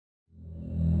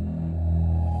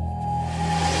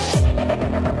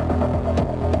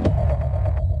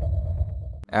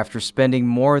After spending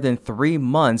more than 3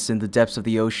 months in the depths of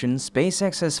the ocean,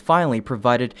 SpaceX has finally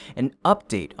provided an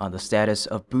update on the status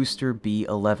of Booster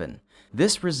B11.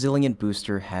 This resilient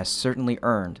booster has certainly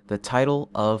earned the title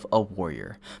of a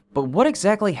warrior. But what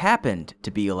exactly happened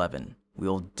to B11?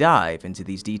 We'll dive into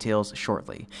these details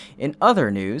shortly. In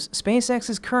other news, SpaceX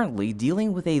is currently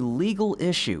dealing with a legal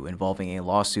issue involving a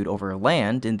lawsuit over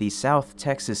land in the South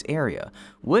Texas area,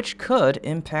 which could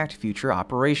impact future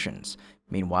operations.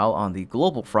 Meanwhile, on the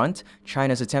global front,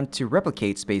 China's attempt to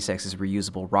replicate SpaceX's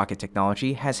reusable rocket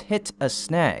technology has hit a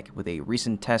snag, with a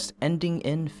recent test ending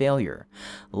in failure.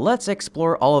 Let's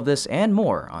explore all of this and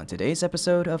more on today's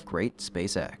episode of Great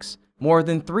SpaceX. More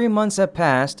than 3 months have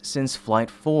passed since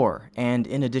Flight 4, and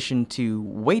in addition to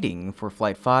waiting for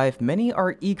Flight 5, many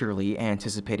are eagerly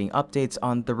anticipating updates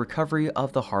on the recovery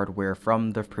of the hardware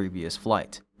from the previous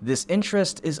flight. This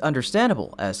interest is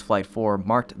understandable, as Flight 4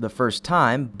 marked the first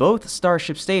time both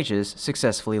Starship stages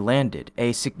successfully landed,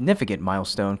 a significant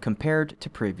milestone compared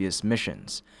to previous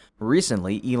missions.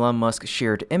 Recently, Elon Musk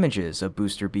shared images of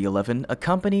Booster B11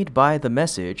 accompanied by the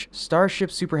message, "Starship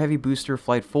Super Heavy Booster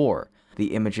Flight 4.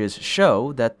 The images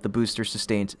show that the booster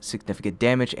sustained significant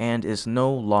damage and is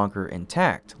no longer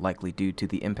intact, likely due to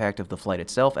the impact of the flight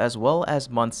itself as well as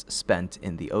months spent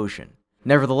in the ocean.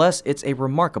 Nevertheless, it's a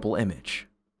remarkable image.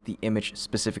 The image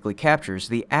specifically captures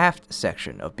the aft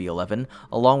section of B11,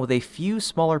 along with a few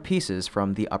smaller pieces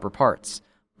from the upper parts.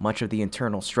 Much of the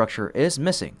internal structure is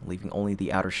missing, leaving only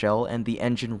the outer shell and the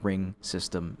engine ring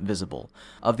system visible.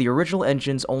 Of the original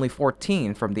engines, only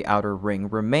 14 from the outer ring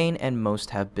remain, and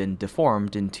most have been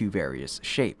deformed into various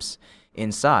shapes.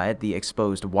 Inside, the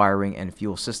exposed wiring and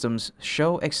fuel systems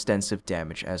show extensive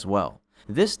damage as well.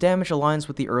 This damage aligns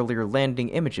with the earlier landing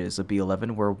images of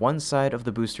B11, where one side of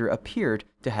the booster appeared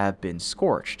to have been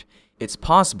scorched. It's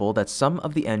possible that some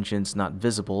of the engines not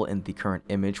visible in the current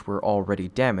image were already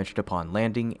damaged upon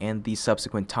landing, and the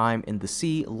subsequent time in the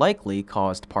sea likely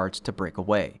caused parts to break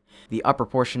away. The upper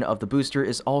portion of the booster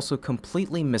is also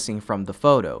completely missing from the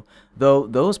photo, though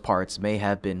those parts may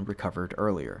have been recovered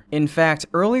earlier. In fact,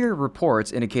 earlier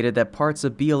reports indicated that parts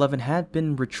of B11 had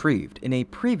been retrieved. In a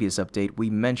previous update,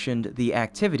 we mentioned the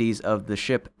activities of the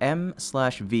ship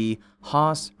M/V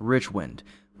Haas Richwind,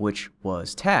 which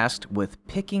was tasked with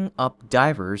picking up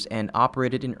divers and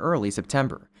operated in early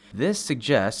September. This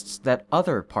suggests that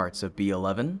other parts of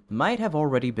B11 might have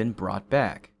already been brought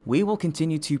back. We will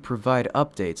continue to provide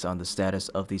updates on the status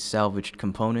of the salvaged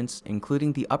components,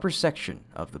 including the upper section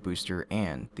of the booster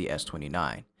and the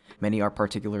S-29. Many are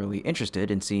particularly interested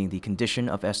in seeing the condition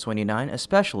of S-29,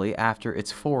 especially after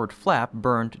its forward flap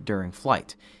burned during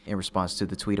flight. In response to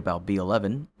the tweet about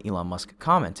B11, Elon Musk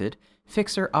commented,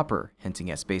 "Fixer upper,"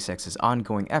 hinting at SpaceX's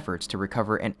ongoing efforts to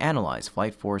recover and analyze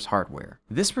Flight 4's hardware.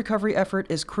 This recovery effort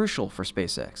is crucial for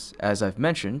SpaceX. As I've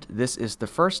mentioned, this is the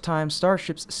first time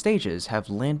Starship's stages have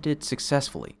landed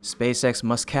successfully. SpaceX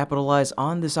must capitalize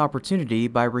on this opportunity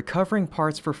by recovering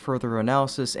parts for further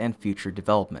analysis and future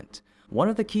development. One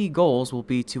of the key goals will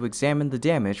be to examine the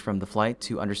damage from the flight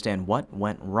to understand what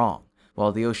went wrong.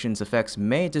 While the ocean's effects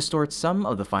may distort some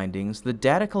of the findings, the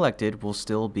data collected will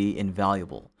still be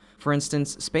invaluable. For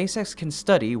instance, SpaceX can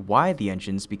study why the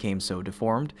engines became so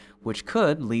deformed, which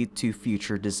could lead to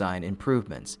future design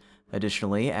improvements.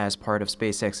 Additionally, as part of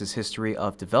SpaceX's history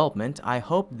of development, I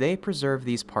hope they preserve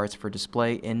these parts for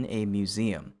display in a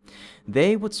museum.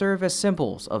 They would serve as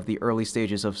symbols of the early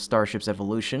stages of Starship's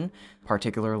evolution,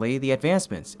 particularly the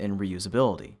advancements in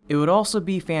reusability. It would also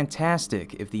be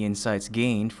fantastic if the insights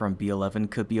gained from B11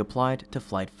 could be applied to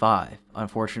Flight 5.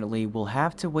 Unfortunately, we'll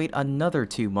have to wait another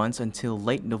 2 months until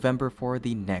late November for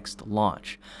the next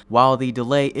launch. While the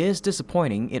delay is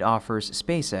disappointing, it offers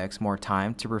SpaceX more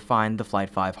time to refine the Flight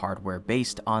 5 hardware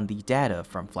based on the data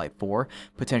from Flight 4,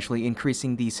 potentially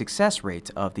increasing the success rate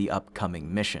of the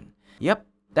upcoming mission. Yep,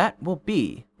 that will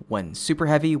be when Super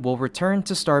Heavy will return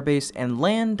to Starbase and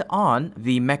land on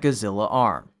the Mechazilla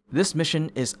arm. This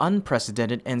mission is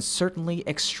unprecedented and certainly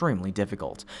extremely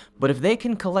difficult, but if they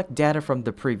can collect data from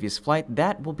the previous flight,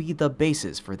 that will be the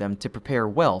basis for them to prepare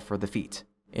well for the feat.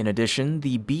 In addition,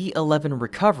 the B11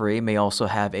 recovery may also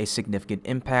have a significant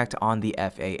impact on the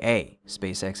FAA.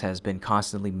 SpaceX has been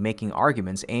constantly making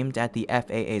arguments aimed at the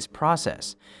FAA's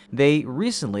process. They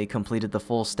recently completed the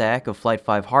full stack of Flight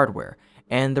 5 hardware,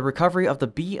 and the recovery of the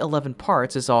B11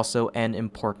 parts is also an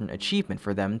important achievement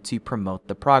for them to promote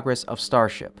the progress of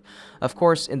Starship. Of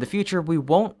course, in the future, we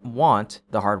won't want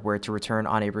the hardware to return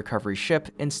on a recovery ship.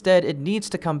 Instead, it needs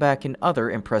to come back in other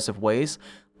impressive ways,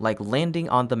 like landing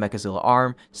on the Mechazilla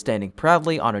arm, standing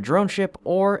proudly on a drone ship,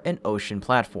 or an ocean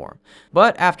platform.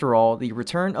 But after all, the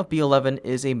return of B11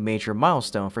 is a major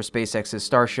milestone for SpaceX's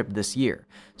Starship this year.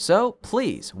 So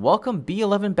please welcome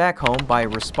B11 back home by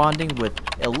responding with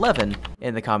 11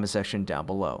 in the comment section down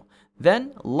below.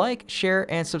 Then like, share,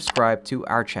 and subscribe to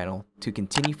our channel to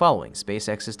continue following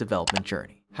SpaceX's development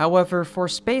journey. However, for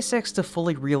SpaceX to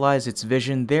fully realize its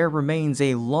vision, there remains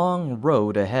a long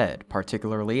road ahead,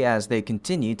 particularly as they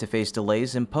continue to face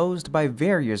delays imposed by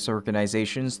various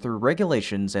organizations through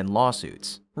regulations and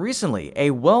lawsuits. Recently,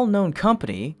 a well-known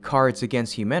company, Cards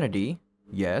Against Humanity,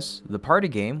 yes, the party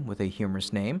game with a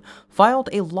humorous name, filed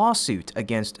a lawsuit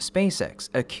against SpaceX,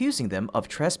 accusing them of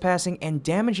trespassing and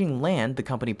damaging land the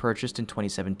company purchased in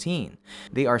 2017.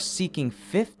 They are seeking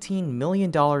 $15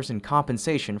 million in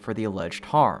compensation for the alleged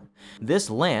harm. This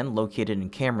land, located in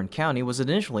Cameron County, was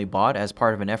initially bought as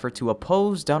part of an effort to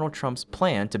oppose Donald Trump's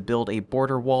plan to build a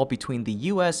border wall between the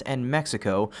US and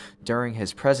Mexico during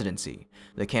his presidency.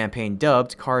 The campaign,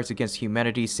 dubbed Cards Against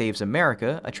Humanity Saves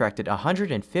America, attracted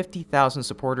 150,000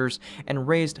 supporters and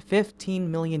raised $15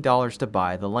 million to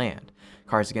buy the land.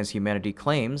 Cards Against Humanity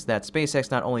claims that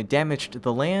SpaceX not only damaged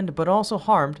the land, but also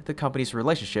harmed the company's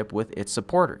relationship with its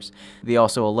supporters. They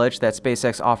also allege that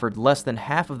SpaceX offered less than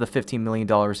half of the $15 million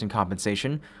in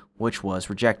compensation, which was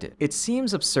rejected. It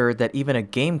seems absurd that even a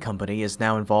game company is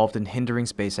now involved in hindering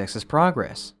SpaceX's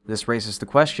progress. This raises the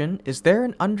question, is there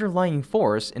an underlying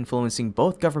force influencing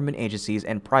both government agencies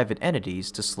and private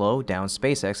entities to slow down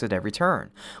SpaceX at every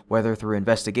turn, whether through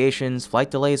investigations,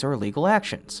 flight delays, or legal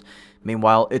actions?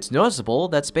 Meanwhile, it's noticeable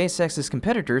that SpaceX's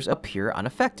competitors appear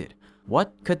unaffected.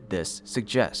 What could this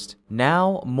suggest?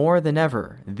 Now, more than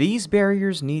ever, these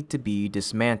barriers need to be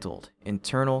dismantled.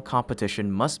 Internal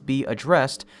competition must be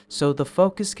addressed so the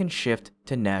focus can shift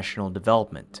to national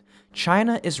development.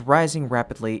 China is rising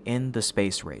rapidly in the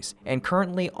space race, and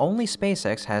currently only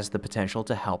SpaceX has the potential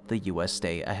to help the US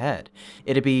stay ahead.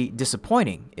 It'd be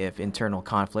disappointing if internal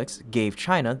conflicts gave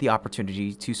China the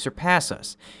opportunity to surpass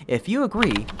us. If you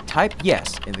agree, type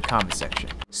yes in the comment section.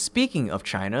 Speaking of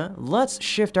China, let's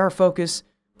shift our focus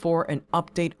for an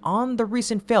update on the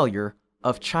recent failure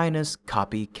of China's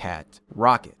copycat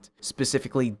rocket.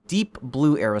 Specifically, Deep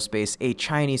Blue Aerospace, a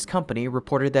Chinese company,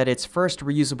 reported that its first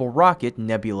reusable rocket,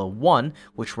 Nebula 1,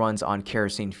 which runs on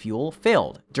kerosene fuel,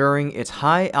 failed during its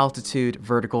high-altitude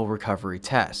vertical recovery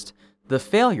test. The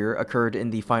failure occurred in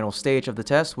the final stage of the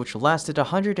test, which lasted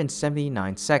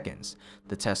 179 seconds.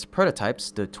 The test prototype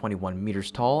stood 21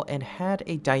 meters tall and had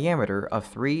a diameter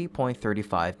of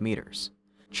 3.35 meters.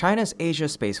 China's Asia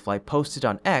spaceflight posted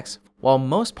on X, while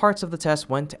most parts of the test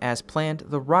went as planned,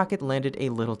 the rocket landed a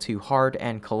little too hard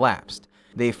and collapsed.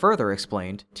 They further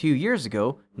explained, 2 years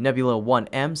ago, Nebula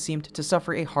 1M seemed to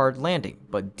suffer a hard landing,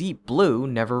 but Deep Blue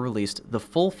never released the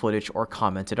full footage or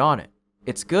commented on it.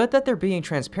 It's good that they're being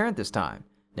transparent this time.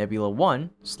 Nebula 1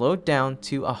 slowed down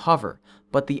to a hover,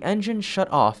 but the engine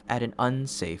shut off at an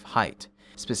unsafe height.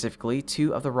 Specifically,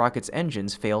 2 of the rocket's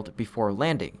engines failed before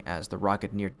landing. As the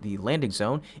rocket neared the landing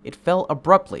zone, it fell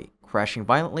abruptly, crashing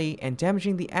violently and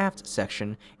damaging the aft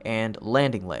section and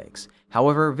landing legs.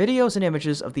 However, videos and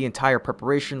images of the entire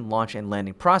preparation, launch, and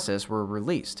landing process were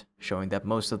released, showing that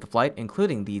most of the flight,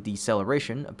 including the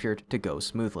deceleration, appeared to go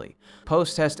smoothly.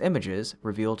 Post-test images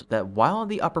revealed that while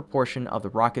the upper portion of the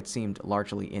rocket seemed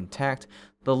largely intact,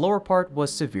 the lower part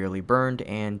was severely burned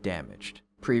and damaged.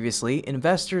 Previously,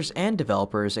 investors and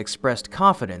developers expressed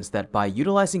confidence that by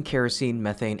utilizing kerosene,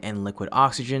 methane, and liquid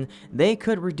oxygen, they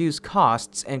could reduce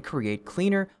costs and create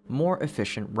cleaner, more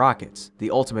efficient rockets. The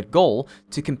ultimate goal,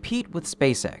 to compete with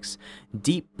SpaceX.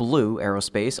 Deep Blue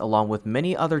Aerospace, along with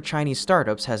many other Chinese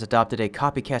startups, has adopted a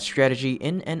copycat strategy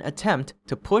in an attempt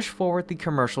to push forward the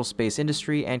commercial space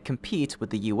industry and compete with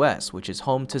the US, which is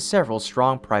home to several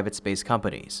strong private space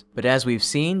companies. But as we've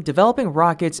seen, developing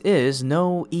rockets is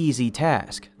no easy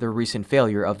task. The recent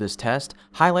failure of this test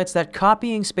highlights that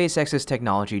copying SpaceX's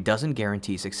technology doesn't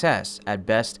guarantee success. At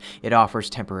best, it offers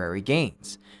temporary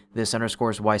gains. This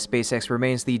underscores why SpaceX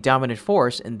remains the dominant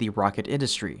force in the rocket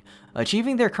industry.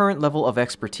 Achieving their current level of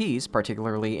expertise,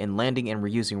 particularly in landing and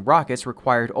reusing rockets,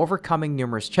 required overcoming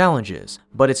numerous challenges.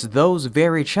 But it's those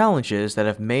very challenges that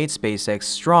have made SpaceX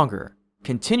stronger,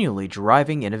 continually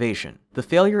driving innovation. The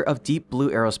failure of Deep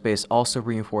Blue Aerospace also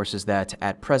reinforces that,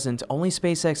 at present, only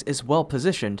SpaceX is well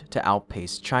positioned to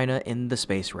outpace China in the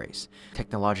space race.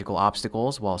 Technological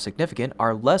obstacles, while significant,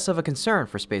 are less of a concern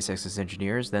for SpaceX's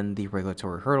engineers than the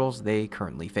regulatory hurdles they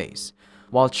currently face.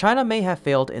 While China may have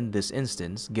failed in this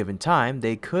instance, given time,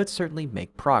 they could certainly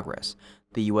make progress.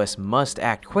 The US must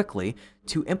act quickly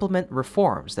to implement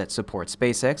reforms that support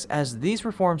SpaceX, as these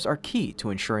reforms are key to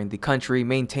ensuring the country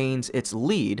maintains its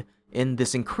lead in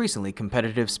this increasingly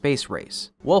competitive space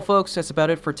race. Well folks, that's about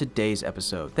it for today's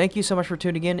episode. Thank you so much for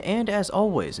tuning in, and as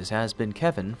always, this has been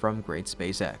Kevin from Great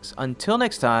SpaceX. Until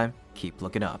next time, keep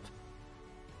looking up.